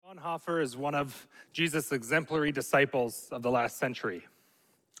Bonhoeffer is one of Jesus' exemplary disciples of the last century.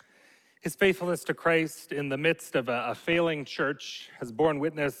 His faithfulness to Christ in the midst of a failing church has borne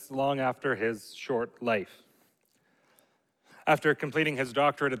witness long after his short life. After completing his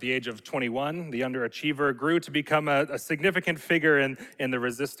doctorate at the age of 21, the underachiever grew to become a significant figure in the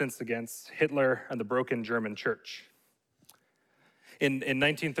resistance against Hitler and the broken German church. In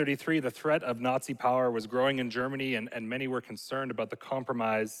 1933, the threat of Nazi power was growing in Germany, and many were concerned about the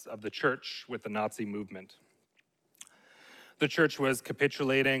compromise of the church with the Nazi movement. The church was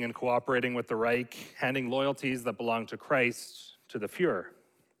capitulating and cooperating with the Reich, handing loyalties that belonged to Christ to the Fuhrer.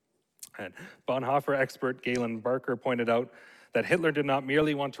 And Bonhoeffer expert Galen Barker pointed out that Hitler did not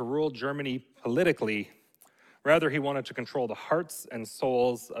merely want to rule Germany politically, rather he wanted to control the hearts and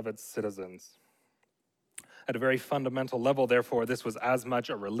souls of its citizens. At a very fundamental level, therefore, this was as much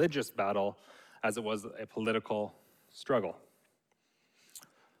a religious battle as it was a political struggle.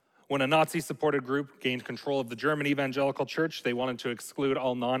 When a Nazi-supported group gained control of the German evangelical church, they wanted to exclude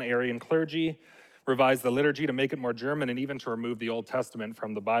all non-Aryan clergy, revise the liturgy to make it more German, and even to remove the Old Testament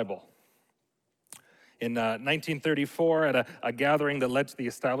from the Bible. In 1934, at a gathering that led to the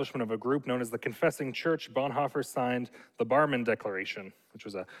establishment of a group known as the Confessing Church, Bonhoeffer signed the Barmen Declaration, which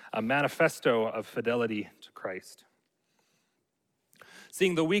was a manifesto of fidelity to Christ.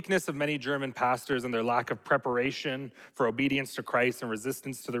 Seeing the weakness of many German pastors and their lack of preparation for obedience to Christ and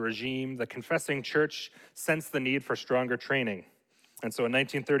resistance to the regime, the Confessing Church sensed the need for stronger training. And so in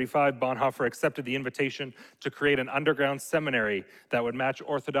 1935, Bonhoeffer accepted the invitation to create an underground seminary that would match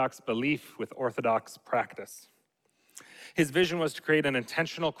Orthodox belief with Orthodox practice. His vision was to create an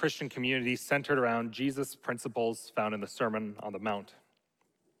intentional Christian community centered around Jesus' principles found in the Sermon on the Mount.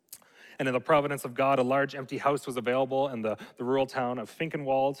 And in the providence of God, a large empty house was available in the rural town of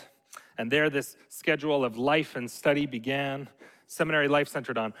Finkenwald. And there, this schedule of life and study began. Seminary life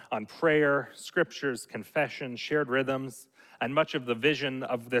centered on prayer, scriptures, confession, shared rhythms. And much of the vision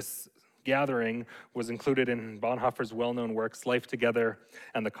of this gathering was included in Bonhoeffer's well-known works, Life Together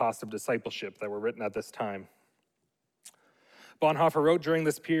and The Cost of Discipleship, that were written at this time. Bonhoeffer wrote during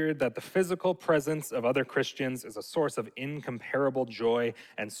this period that the physical presence of other Christians is a source of incomparable joy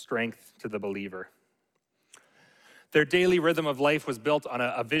and strength to the believer. Their daily rhythm of life was built on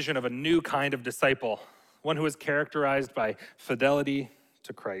a vision of a new kind of disciple, one who is characterized by fidelity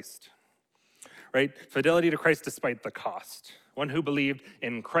to Christ. Right? Fidelity to Christ despite the cost. One who believed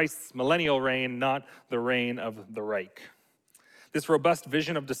in Christ's millennial reign, not the reign of the Reich. This robust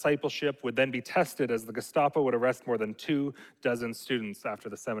vision of discipleship would then be tested as the Gestapo would arrest more than 24 students after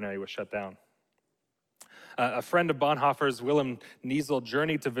the seminary was shut down. A friend of Bonhoeffer's, Willem Niesel,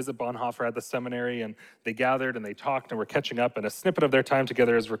 journeyed to visit Bonhoeffer at the seminary, and they gathered and they talked and were catching up, and a snippet of their time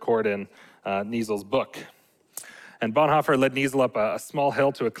together is recorded in Niesel's book. And Bonhoeffer led Niesel up a small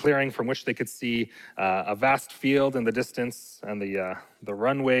hill to a clearing from which they could see a vast field in the distance and the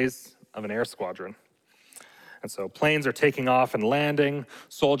runways of an air squadron. And so planes are taking off and landing.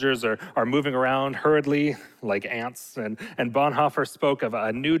 Soldiers are moving around hurriedly like ants. And Bonhoeffer spoke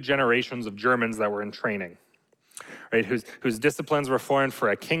of new generations of Germans that were in training, right? Whose disciplines were formed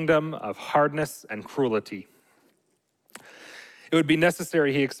for a kingdom of hardness and cruelty. It would be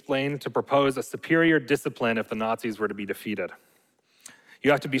necessary, he explained, to propose a superior discipline if the Nazis were to be defeated.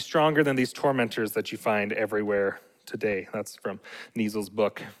 You have to be stronger than these tormentors that you find everywhere today. That's from Niesel's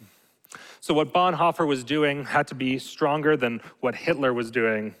book. So what Bonhoeffer was doing had to be stronger than what Hitler was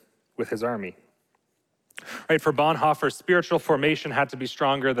doing with his army. Right? For Bonhoeffer, spiritual formation had to be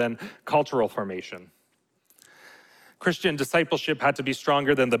stronger than cultural formation. Christian discipleship had to be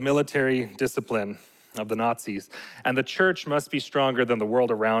stronger than the military discipline of the Nazis, and the church must be stronger than the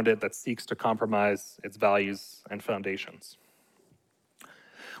world around it that seeks to compromise its values and foundations.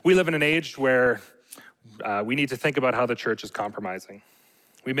 We live in an age where we need to think about how the church is compromising.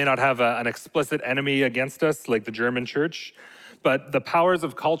 We may not have an explicit enemy against us like the German church, but the powers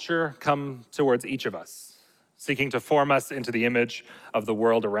of culture come towards each of us, seeking to form us into the image of the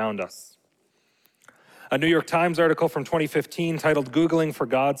world around us. A New York Times article from 2015 titled "Googling for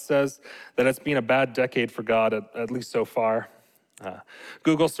God" says that it's been a bad decade for God, at least so far.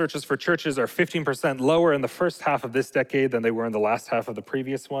 Google searches for churches are 15% lower in the first half of this decade than they were in the last half of the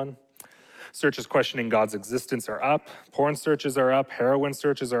previous one. Searches questioning God's existence are up, porn searches are up, heroin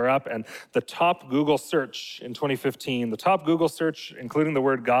searches are up, and the top Google search in 2015, the top Google search, including the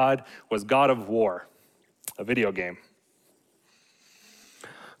word God, was God of War, a video game.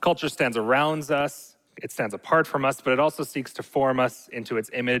 Culture stands around us. It stands apart from us, but it also seeks to form us into its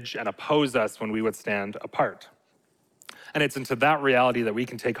image and oppose us when we would stand apart. And it's into that reality that we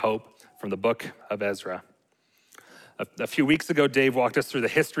can take hope from the book of Ezra. A few weeks ago, Dave walked us through the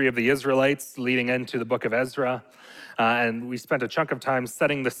history of the Israelites leading into the book of Ezra, and we spent a chunk of time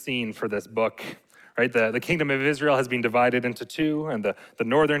setting the scene for this book. Right, the kingdom of Israel has been divided into two, and the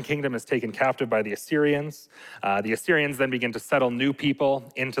northern kingdom is taken captive by the Assyrians. The Assyrians then begin to settle new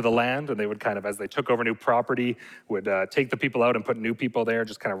people into the land, and they would kind of, as they took over new property, would take the people out and put new people there,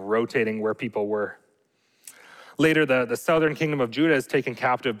 just kind of rotating where people were. Later, the southern kingdom of Judah is taken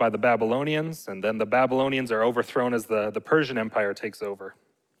captive by the Babylonians, and then the Babylonians are overthrown as the Persian Empire takes over.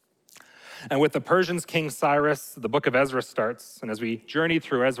 And with the Persians' King Cyrus, the book of Ezra starts, and as we journey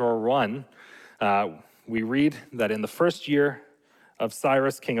through Ezra 1, we read that in the first year of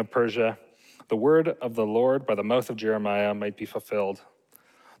Cyrus, king of Persia, the word of the Lord by the mouth of Jeremiah might be fulfilled.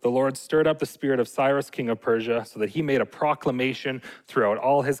 The Lord stirred up the spirit of Cyrus, king of Persia, so that he made a proclamation throughout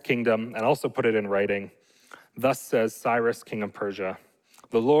all his kingdom and also put it in writing. Thus says Cyrus, king of Persia,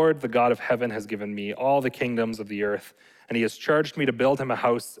 the Lord, the God of heaven, has given me all the kingdoms of the earth, and he has charged me to build him a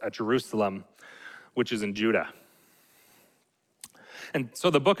house at Jerusalem, which is in Judah. And so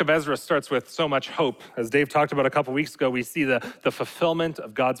the book of Ezra starts with so much hope. As Dave talked about a couple weeks ago, we see the fulfillment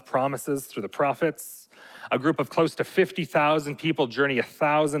of God's promises through the prophets. A group of close to 50,000 people journey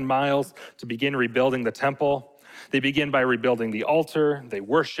 1,000 miles to begin rebuilding the temple. They begin by rebuilding the altar, they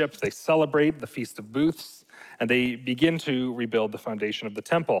worship, they celebrate the Feast of Booths, and they begin to rebuild the foundation of the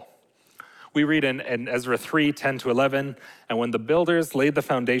temple. We read in Ezra 3, 10 to 11, and when the builders laid the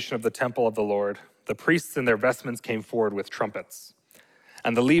foundation of the temple of the Lord, the priests in their vestments came forward with trumpets.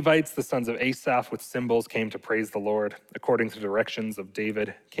 And the Levites, the sons of Asaph, with cymbals came to praise the Lord, according to the directions of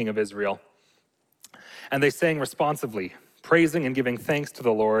David, king of Israel. And they sang responsively, praising and giving thanks to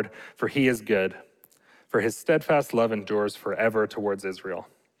the Lord, for he is good, for his steadfast love endures forever towards Israel.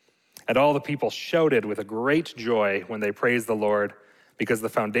 And all the people shouted with a great joy when they praised the Lord, because the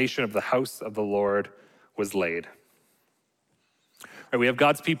foundation of the house of the Lord was laid. Right, we have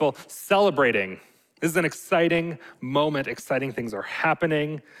God's people celebrating. This is an exciting moment. Exciting things are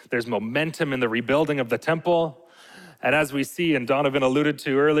happening. There's momentum in the rebuilding of the temple. And as we see, and Donovan alluded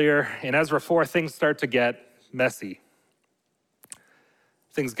to earlier, in Ezra 4, things start to get messy.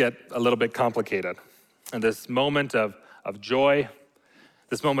 Things get a little bit complicated. And this moment of joy,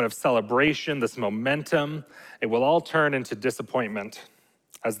 this moment of celebration, this momentum, it will all turn into disappointment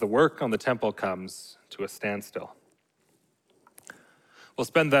as the work on the temple comes to a standstill. We'll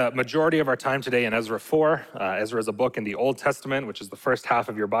spend the majority of our time today in Ezra 4. Ezra is a book in the Old Testament, which is the first half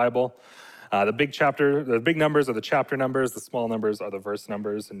of your Bible. The big numbers are the chapter numbers, the small numbers are the verse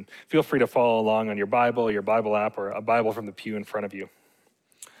numbers, and feel free to follow along on your Bible app, or a Bible from the pew in front of you.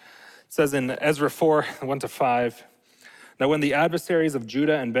 It says in Ezra 4, 1 to 5, now when the adversaries of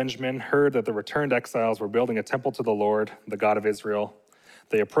Judah and Benjamin heard that the returned exiles were building a temple to the Lord, the God of Israel,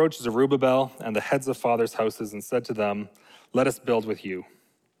 they approached Zerubbabel and the heads of fathers' houses and said to them, let us build with you,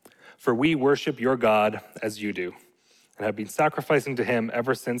 for we worship your God as you do, and have been sacrificing to him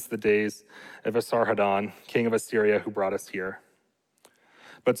ever since the days of Esarhaddon, king of Assyria, who brought us here.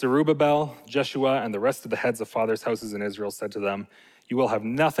 But Zerubbabel, Jeshua, and the rest of the heads of fathers' houses in Israel said to them, you will have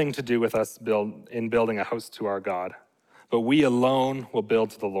nothing to do with us in building a house to our God, but we alone will build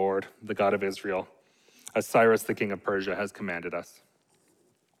to the Lord, the God of Israel, as Cyrus, the king of Persia, has commanded us.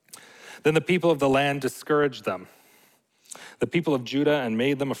 Then the people of the land discouraged them, the people of Judah, and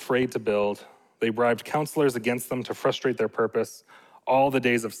made them afraid to build. They bribed counselors against them to frustrate their purpose all the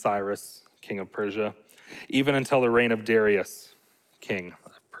days of Cyrus, king of Persia, even until the reign of Darius, king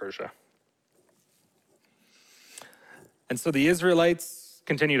of Persia. And so the Israelites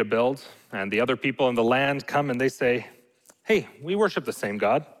continue to build, and the other people in the land come and they say, hey, we worship the same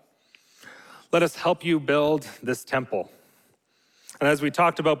God. Let us help you build this temple. And as we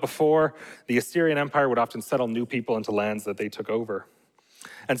talked about before, the Assyrian Empire would often settle new people into lands that they took over.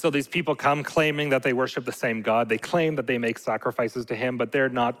 And so these people come claiming that they worship the same God. They claim that they make sacrifices to him, but they're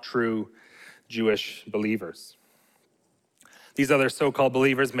not true Jewish believers. These other so-called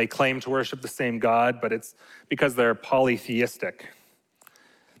believers may claim to worship the same God, but it's because they're polytheistic.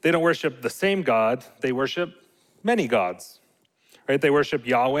 They don't worship the same God, they worship many gods. Right? They worship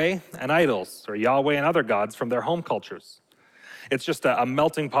Yahweh and idols, or Yahweh and other gods from their home cultures. It's just a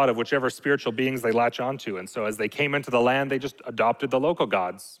melting pot of whichever spiritual beings they latch onto. And so as they came into the land, they just adopted the local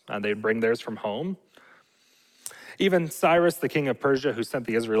gods, and they'd bring theirs from home. Even Cyrus, the king of Persia, who sent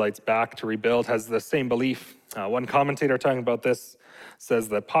the Israelites back to rebuild, has the same belief. One commentator talking about this says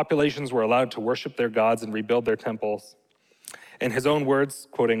that populations were allowed to worship their gods and rebuild their temples. In his own words,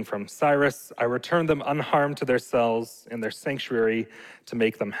 quoting from Cyrus, I returned them unharmed to their cells in their sanctuary to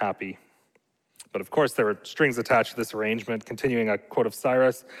make them happy. But of course, there were strings attached to this arrangement. Continuing a quote of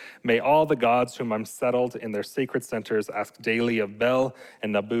Cyrus, "May all the gods whom I'm settled in their sacred centers ask daily of Bel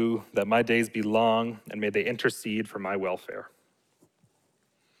and Nabu that my days be long, and may they intercede for my welfare."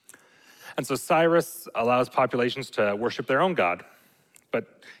 And so Cyrus allows populations to worship their own God,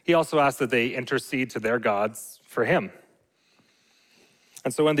 but he also asks that they intercede to their gods for him.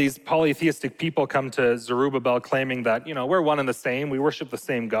 And so when these polytheistic people come to Zerubbabel claiming that, we're one and the same, we worship the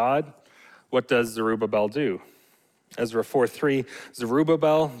same God, what does Zerubbabel do? Ezra 4:3,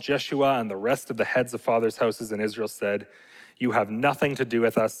 Zerubbabel, Jeshua, and the rest of the heads of fathers' houses in Israel said, "You have nothing to do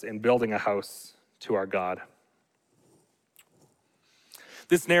with us in building a house to our God."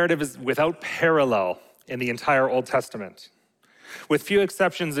 This narrative is without parallel in the entire Old Testament. With few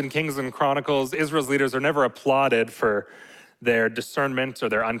exceptions in Kings and Chronicles, Israel's leaders are never applauded for their discernment or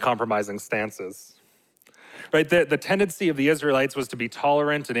their uncompromising stances. Right? The tendency of the Israelites was to be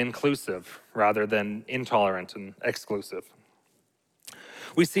tolerant and inclusive rather than intolerant and exclusive.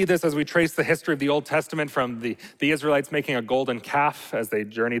 We see this as we trace the history of the Old Testament from the Israelites making a golden calf as they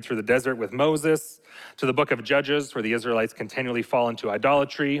journeyed through the desert with Moses, to the book of Judges, where the Israelites continually fall into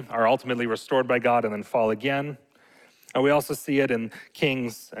idolatry, are ultimately restored by God, and then fall again. And we also see it in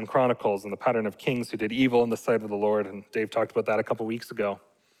Kings and Chronicles, and the pattern of kings who did evil in the sight of the Lord, and Dave talked about that a couple weeks ago.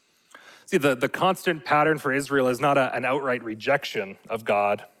 See, the constant pattern for Israel is not an outright rejection of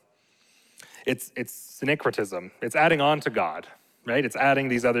God. It's syncretism. It's adding on to God, right? It's adding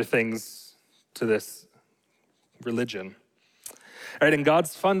these other things to this religion. Right? And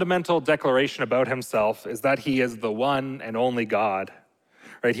God's fundamental declaration about himself is that he is the one and only God.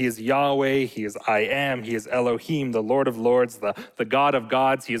 Right? He is Yahweh, he is I am, he is Elohim, the Lord of lords, the God of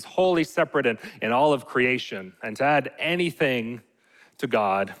gods. He is wholly separate in all of creation. And to add anything to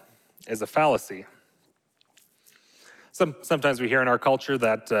God is a fallacy. Sometimes we hear in our culture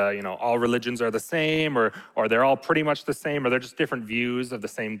that all religions are the same, or they're all pretty much the same, or they're just different views of the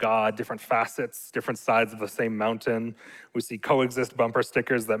same God, different facets, different sides of the same mountain. We see coexist bumper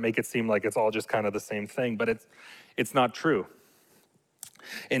stickers that make it seem like it's all just kind of the same thing, but it's not true.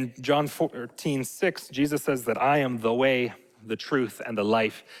 In John 14:6, Jesus says that I am the way, the truth, and the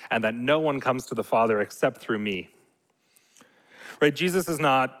life, and that no one comes to the Father except through me. Right? Jesus is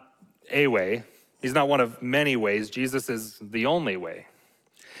not a way. He's not one of many ways. Jesus is the only way.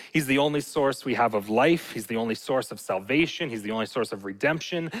 He's the only source we have of life. He's the only source of salvation. He's the only source of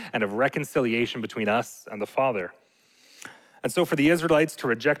redemption and of reconciliation between us and the Father. And so for the Israelites to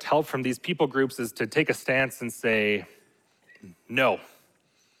reject help from these people groups is to take a stance and say, no,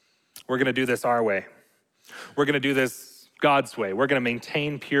 we're going to do this our way. We're going to do this God's way. We're going to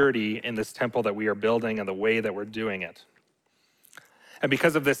maintain purity in this temple that we are building and the way that we're doing it. And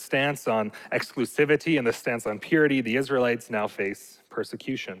because of this stance on exclusivity and this stance on purity, the Israelites now face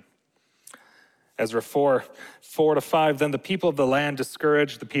persecution. Ezra 4:4-5, then the people of the land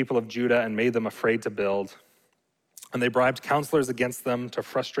discouraged the people of Judah and made them afraid to build. And they bribed counselors against them to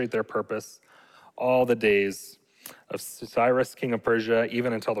frustrate their purpose all the days of Cyrus, king of Persia,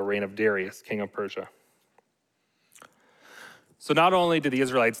 even until the reign of Darius, king of Persia. So not only did the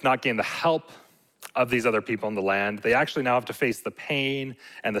Israelites not gain the help of these other people in the land, they actually now have to face the pain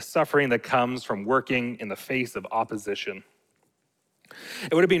and the suffering that comes from working in the face of opposition.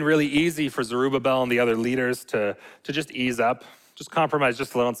 It would have been really easy for Zerubbabel and the other leaders to just ease up, just compromise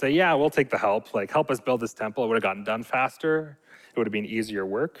just a little and say, yeah, we'll take the help. Like, help us build this temple. It would have gotten done faster. It would have been easier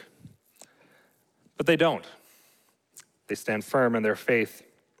work. But they don't. They stand firm in their faith.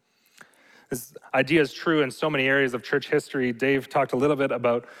 This idea is true in so many areas of church history. Dave talked a little bit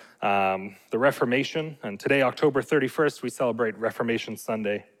about the Reformation, and today, October 31st, we celebrate Reformation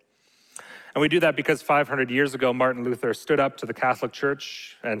Sunday. And we do that because 500 years ago, Martin Luther stood up to the Catholic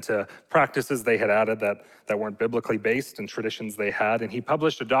Church and to practices they had added that weren't biblically based and traditions they had, and he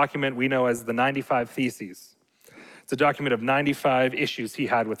published a document we know as the 95 Theses. It's a document of 95 issues he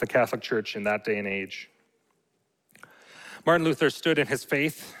had with the Catholic Church in that day and age. Martin Luther stood in his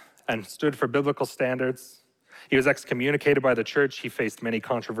faith and stood for biblical standards. He was excommunicated by the church. He faced many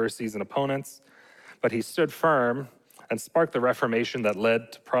controversies and opponents, but he stood firm and sparked the Reformation that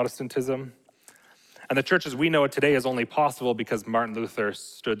led to Protestantism. And the church as we know it today is only possible because Martin Luther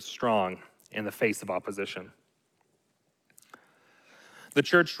stood strong in the face of opposition. The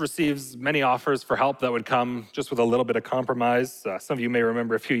church receives many offers for help that would come just with a little bit of compromise. Some of you may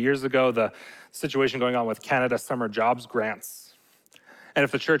remember a few years ago the situation going on with Canada Summer Jobs Grants. And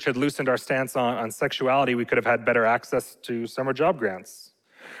if the church had loosened our stance on sexuality, we could have had better access to summer job grants.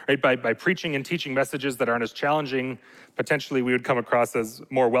 Right? By preaching and teaching messages that aren't as challenging, potentially we would come across as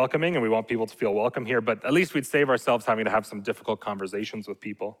more welcoming, and we want people to feel welcome here, but at least we'd save ourselves having to have some difficult conversations with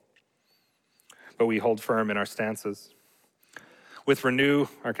people. but we hold firm in our stances. With Renew,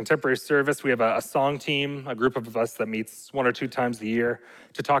 our contemporary service, we have a song team, a group of us that meets 1 or 2 times a year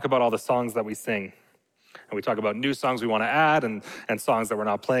to talk about all the songs that we sing. And we talk about new songs we want to add and songs that we're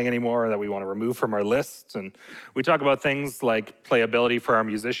not playing anymore that we want to remove from our list. And we talk about things like playability for our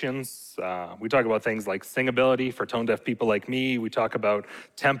musicians. We talk about things like singability for tone-deaf people like me. We talk about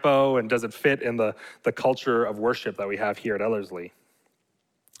tempo and does it fit in the culture of worship that we have here at Ellerslie.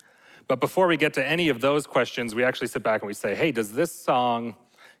 But before we get to any of those questions, we actually sit back and we say, hey, does this song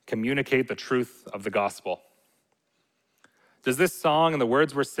communicate the truth of the gospel? Does this song and the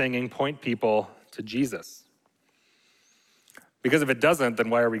words we're singing point people to Jesus? Because if it doesn't, then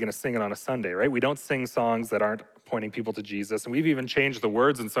why are we going to sing it on a Sunday, right? We don't sing songs that aren't pointing people to Jesus, and we've even changed the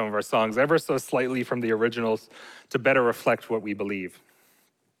words in some of our songs ever so slightly from the originals to better reflect what we believe.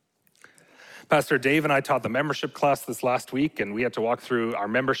 Pastor Dave and I taught the membership class this last week, and we had to walk through our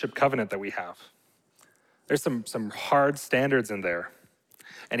membership covenant that we have. There's some hard standards in there.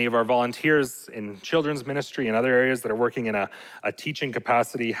 Any of our volunteers in children's ministry and other areas that are working in a teaching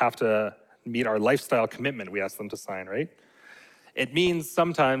capacity have to meet our lifestyle commitment we ask them to sign, right? It means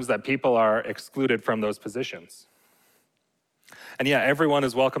sometimes that people are excluded from those positions. And yeah, everyone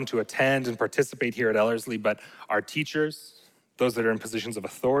is welcome to attend and participate here at Ellerslie, but our teachers, those that are in positions of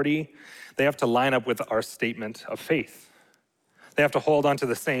authority, they have to line up with our statement of faith. They have to hold on to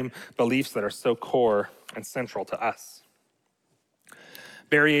the same beliefs that are so core and central to us.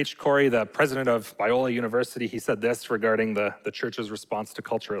 Barry H. Corey, the president of Biola University, he said this regarding the church's response to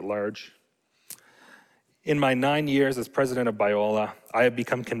culture at large. In my 9 years as president of Biola, I have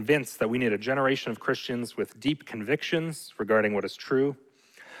become convinced that we need a generation of Christians with deep convictions regarding what is true,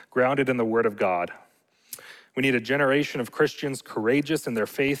 grounded in the Word of God. We need a generation of Christians courageous in their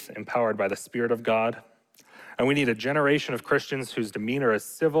faith, empowered by the Spirit of God. And we need a generation of Christians whose demeanor is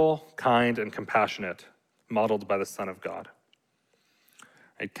civil, kind, and compassionate, modeled by the Son of God.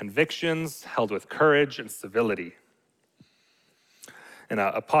 Right? Convictions held with courage and civility. In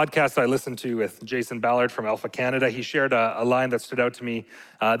a podcast I listened to with Jason Ballard from Alpha Canada, he shared a line that stood out to me,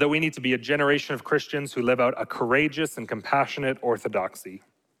 that we need to be a generation of Christians who live out a courageous and compassionate orthodoxy.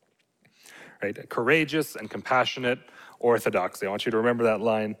 Right? A courageous and compassionate orthodoxy. I want you to remember that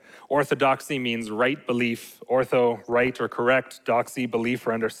line. Orthodoxy means right belief. Ortho, right or correct. Doxy, belief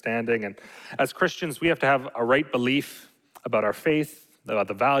or understanding. And as Christians, we have to have a right belief about our faith, about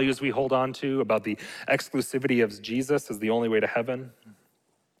the values we hold on to, about the exclusivity of Jesus as the only way to heaven.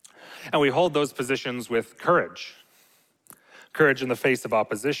 And we hold those positions with courage. Courage in the face of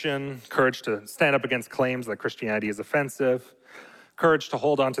opposition, courage to stand up against claims that Christianity is offensive, courage to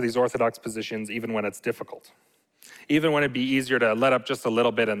hold on to these orthodox positions even when it's difficult, even when it'd be easier to let up just a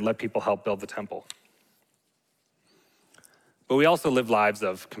little bit and let people help build the temple. But we also live lives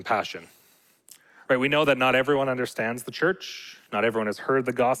of compassion. Right? We know that not everyone understands the church, not everyone has heard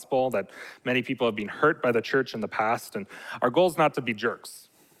the gospel, that many people have been hurt by the church in the past, and our goal is not to be jerks.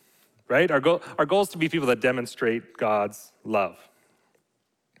 Right? Our goal is to be people that demonstrate God's love.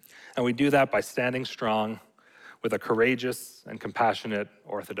 And we do that by standing strong with a courageous and compassionate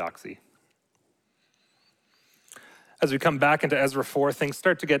orthodoxy. As we come back into Ezra 4, things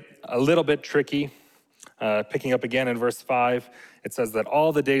start to get a little bit tricky. Picking up again in verse 5, it says that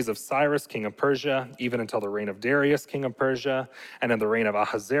all the days of Cyrus, king of Persia, even until the reign of Darius, king of Persia, and in the reign of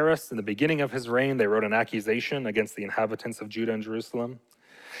Ahasuerus, in the beginning of his reign, they wrote an accusation against the inhabitants of Judah and Jerusalem.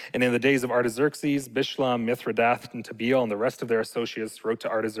 And in the days of Artaxerxes, Bishlam, Mithridath, and Tabeel, and the rest of their associates wrote to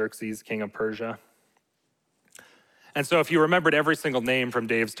Artaxerxes, king of Persia. And so if you remembered every single name from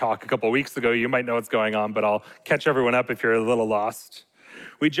Dave's talk a couple of weeks ago, you might know what's going on, but I'll catch everyone up if you're a little lost.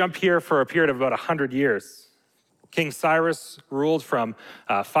 We jump here for a period of about 100 years. King Cyrus ruled from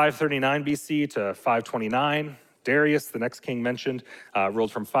 539 BC to 529. Darius, the next king mentioned,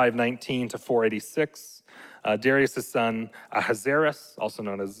 ruled from 519 to 486. Darius' son Ahasuerus, also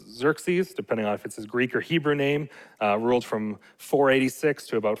known as Xerxes, depending on if it's his Greek or Hebrew name, ruled from 486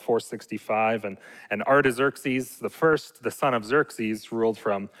 to about 465. And Artaxerxes the first, the son of Xerxes, ruled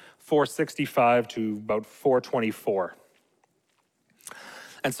from 465 to about 424.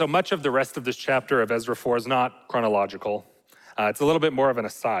 And so much of the rest of this chapter of Ezra 4 is not chronological. It's a little bit more of an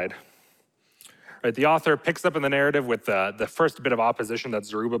aside. Right, the author picks up in the narrative with the first bit of opposition that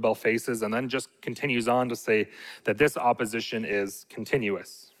Zerubbabel faces, and then just continues on to say that this opposition is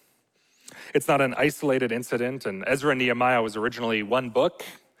continuous. It's not an isolated incident, and Ezra and Nehemiah was originally one book,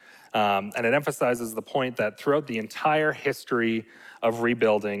 and it emphasizes the point that throughout the entire history of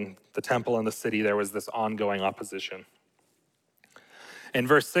rebuilding the temple and the city, there was this ongoing opposition. In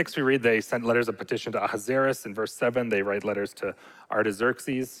verse 6, we read they sent letters of petition to Ahasuerus. In verse 7, they write letters to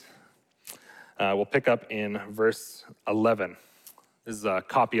Artaxerxes. We'll pick up in verse 11. This is a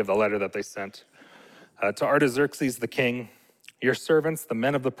copy of the letter that they sent. To Artaxerxes the king, your servants, the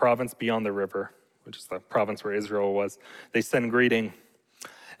men of the province beyond the river, which is the province where Israel was, they send greeting.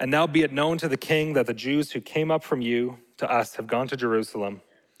 And now be it known to the king that the Jews who came up from you to us have gone to Jerusalem.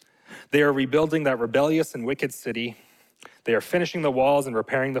 They are rebuilding that rebellious and wicked city. They are finishing the walls and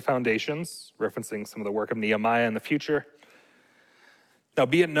repairing the foundations, referencing some of the work of Nehemiah in the future. Now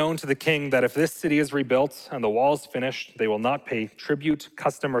be it known to the king that if this city is rebuilt and the walls finished, they will not pay tribute,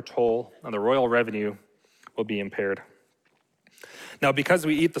 custom, or toll, and the royal revenue will be impaired. Now because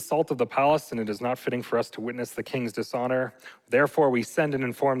we eat the salt of the palace, and it is not fitting for us to witness the king's dishonor, therefore we send and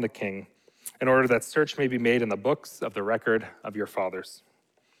inform the king, in order that search may be made in the books of the record of your fathers.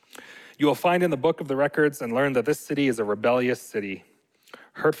 You will find in the book of the records and learn that this city is a rebellious city,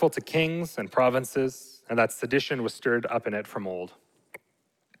 hurtful to kings and provinces, and that sedition was stirred up in it from old.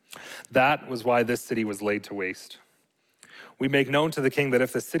 That was why this city was laid to waste. We make known to the king that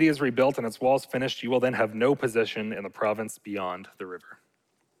if the city is rebuilt and its walls finished, you will then have no possession in the province beyond the river.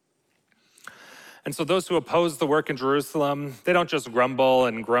 And so those who oppose the work in Jerusalem, they don't just grumble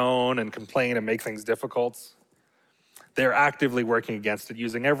and groan and complain and make things difficult. They're actively working against it,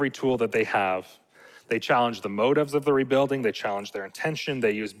 using every tool that they have. They challenge the motives of the rebuilding, they challenge their intention,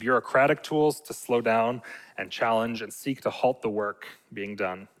 they use bureaucratic tools to slow down and challenge and seek to halt the work being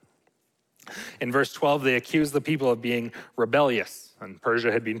done. In verse 12, they accuse the people of being rebellious, and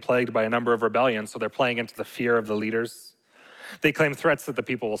Persia had been plagued by a number of rebellions, so they're playing into the fear of the leaders. They claim threats that the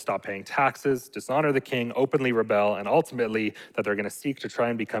people will stop paying taxes, dishonor the king, openly rebel, and ultimately that they're going to seek to try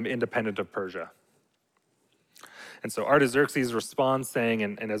and become independent of Persia. And so Artaxerxes responds saying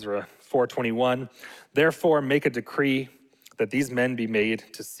in Ezra 4:21, therefore make a decree that these men be made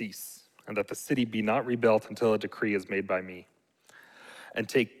to cease, and that the city be not rebuilt until a decree is made by me. And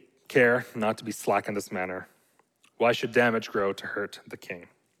take care not to be slack in this manner. Why should damage grow to hurt the king?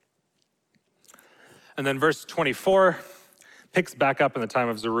 And then verse 24 picks back up in the time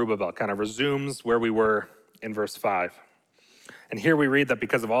of Zerubbabel, kind of resumes where we were in verse 5. And here we read that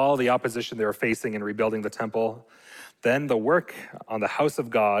because of all the opposition they were facing in rebuilding the temple, then the work on the house of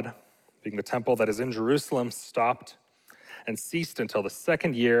God, being the temple that is in Jerusalem, stopped and ceased until the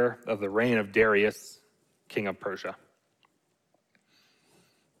second year of the reign of Darius, king of Persia.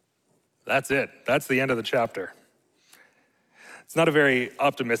 That's it. That's the end of the chapter. It's not a very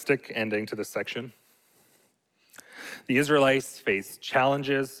optimistic ending to this section. The Israelites face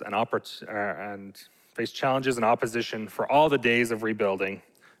challenges and opposition for all the days of rebuilding,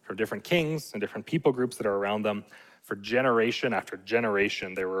 from different kings and different people groups that are around them. For generation after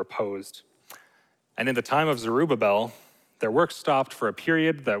generation, they were opposed. And in the time of Zerubbabel, their work stopped for a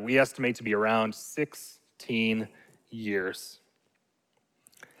period that we estimate to be around 16 years.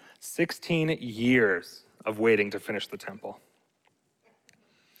 16 years of waiting to finish the temple.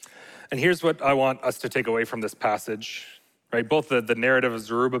 And here's what I want us to take away from this passage, right? Both the narrative of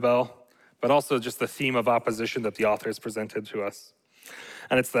Zerubbabel, but also just the theme of opposition that the author has presented to us.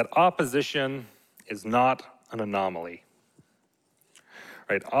 And it's that opposition is not an anomaly,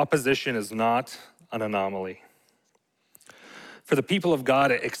 right? Opposition is not an anomaly. For the people of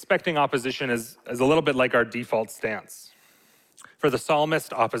God, expecting opposition is a little bit like our default stance. For the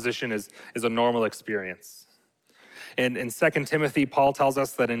psalmist, opposition is a normal experience. In 2 Timothy, Paul tells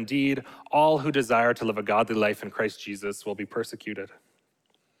us that indeed, all who desire to live a godly life in Christ Jesus will be persecuted.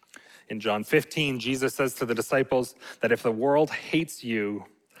 In John 15, Jesus says to the disciples that if the world hates you,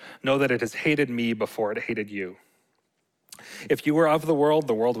 know that it has hated me before it hated you. If you were of the world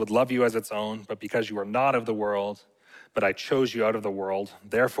would love you as its own, but because you are not of the world, but I chose you out of the world,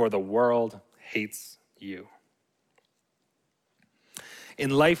 therefore the world hates you. In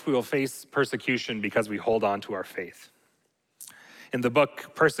life, we will face persecution because we hold on to our faith. In the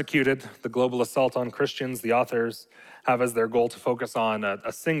book, Persecuted, the global assault on Christians, the authors have as their goal to focus on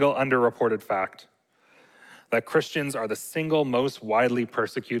a single underreported fact, that Christians are the single most widely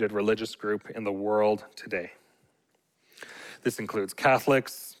persecuted religious group in the world today. This includes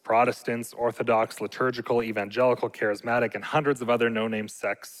Catholics, Protestants, Orthodox, liturgical, evangelical, charismatic, and hundreds of other no-name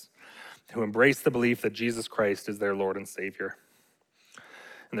sects who embrace the belief that Jesus Christ is their Lord and Savior.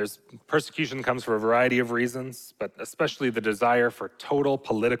 And persecution comes for a variety of reasons, but especially the desire for total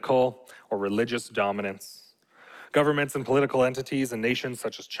political or religious dominance. Governments and political entities in nations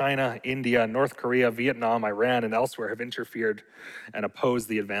such as China, India, North Korea, Vietnam, Iran, and elsewhere have interfered and opposed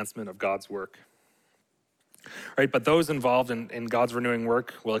the advancement of God's work. Right, but those involved in God's renewing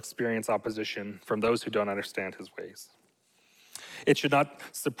work will experience opposition from those who don't understand his ways. It should not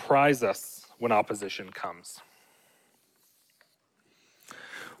surprise us when opposition comes.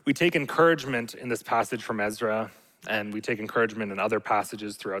 We take encouragement in this passage from Ezra, and we take encouragement in other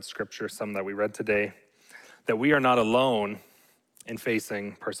passages throughout Scripture, some that we read today, that we are not alone in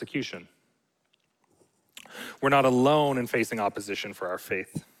facing persecution. We're not alone in facing opposition for our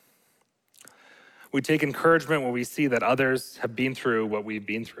faith. We take encouragement when we see that others have been through what we've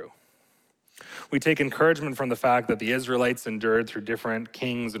been through. We take encouragement from the fact that the Israelites endured through different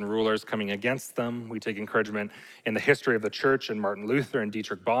kings and rulers coming against them. We take encouragement in the history of the church and Martin Luther and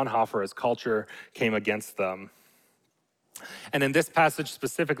Dietrich Bonhoeffer as culture came against them. And in this passage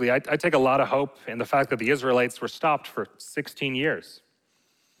specifically, I take a lot of hope in the fact that the Israelites were stopped for 16 years.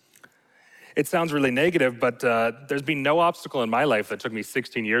 It sounds really negative, but there's been no obstacle in my life that took me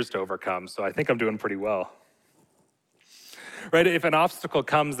 16 years to overcome, so I think I'm doing pretty well. Right? If an obstacle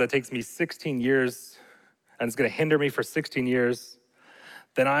comes that takes me 16 years and it's going to hinder me for 16 years,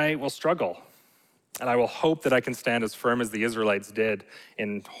 then I will struggle. And I will hope that I can stand as firm as the Israelites did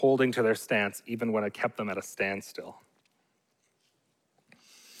in holding to their stance, even when it kept them at a standstill.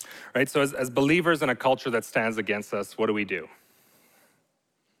 Right? So as believers in a culture that stands against us, what do?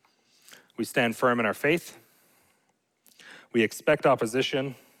 We stand firm in our faith, we expect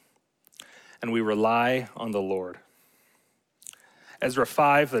opposition, and we rely on the Lord. Ezra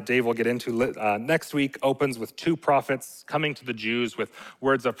 5, that Dave will get into next week, opens with two prophets coming to the Jews with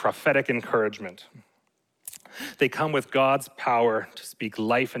words of prophetic encouragement. They come with God's power to speak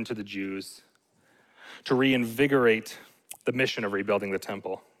life into the Jews, to reinvigorate the mission of rebuilding the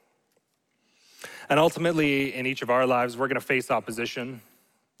temple. And ultimately, in each of our lives, we're going to face opposition,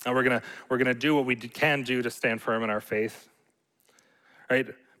 and we're going to do what we can do to stand firm in our faith, right?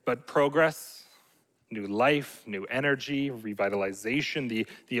 But progress, new life, new energy, revitalization,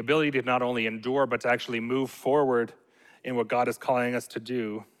 the ability to not only endure, but to actually move forward in what God is calling us to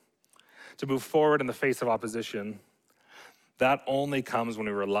do, to move forward in the face of opposition, that only comes when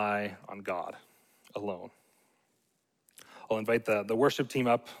we rely on God alone. I'll invite the worship team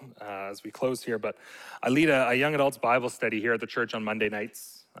up as we close here, but I lead a young adults Bible study here at the church on Monday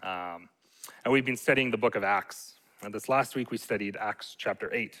nights, and we've been studying the book of Acts. And this last week we studied Acts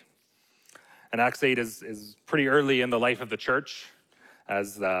chapter 8. And Acts 8 is pretty early in the life of the church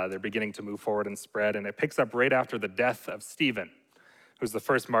as they're beginning to move forward and spread. And it picks up right after the death of Stephen, who's the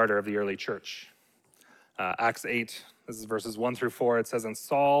first martyr of the early church. Acts 8, this is verses 1 through 4. It says, "And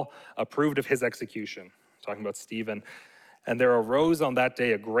Saul approved of his execution," talking about Stephen. "And there arose on that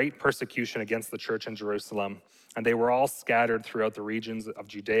day a great persecution against the church in Jerusalem, and they were all scattered throughout the regions of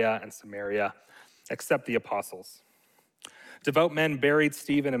Judea and Samaria, except the apostles. Devout men buried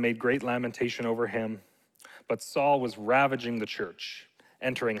Stephen and made great lamentation over him. But Saul was ravaging the church,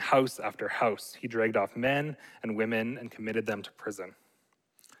 entering house after house. He dragged off men and women and committed them to prison.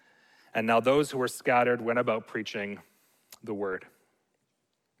 And now those who were scattered went about preaching the word."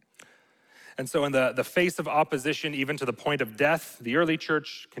 And so in the face of opposition, even to the point of death, the early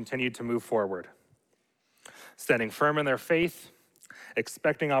church continued to move forward, standing firm in their faith,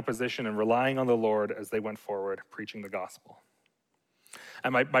 expecting opposition and relying on the Lord as they went forward, preaching the gospel.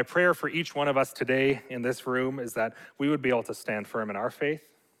 And my prayer for each one of us today in this room is that we would be able to stand firm in our faith,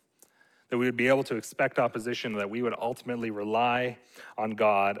 that we would be able to expect opposition, that we would ultimately rely on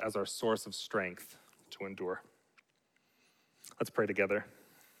God as our source of strength to endure. Let's pray together.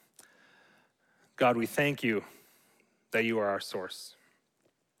 God, we thank you that you are our source.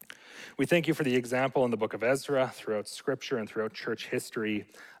 We thank you for the example in the book of Ezra, throughout Scripture and throughout church history,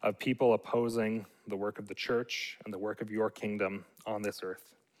 of people opposing the work of the church and the work of your kingdom on this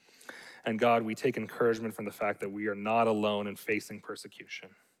earth. And God, we take encouragement from the fact that we are not alone in facing persecution,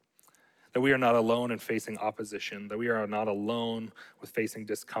 that we are not alone in facing opposition, that we are not alone with facing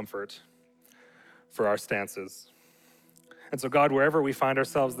discomfort for our stances. And so God, wherever we find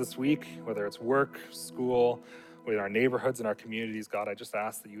ourselves this week, whether it's work, school, with our neighborhoods and our communities, God, I just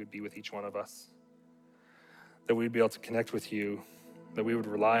ask that you would be with each one of us, that we'd be able to connect with you, that we would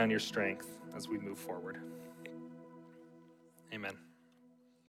rely on your strength as we move forward. Amen.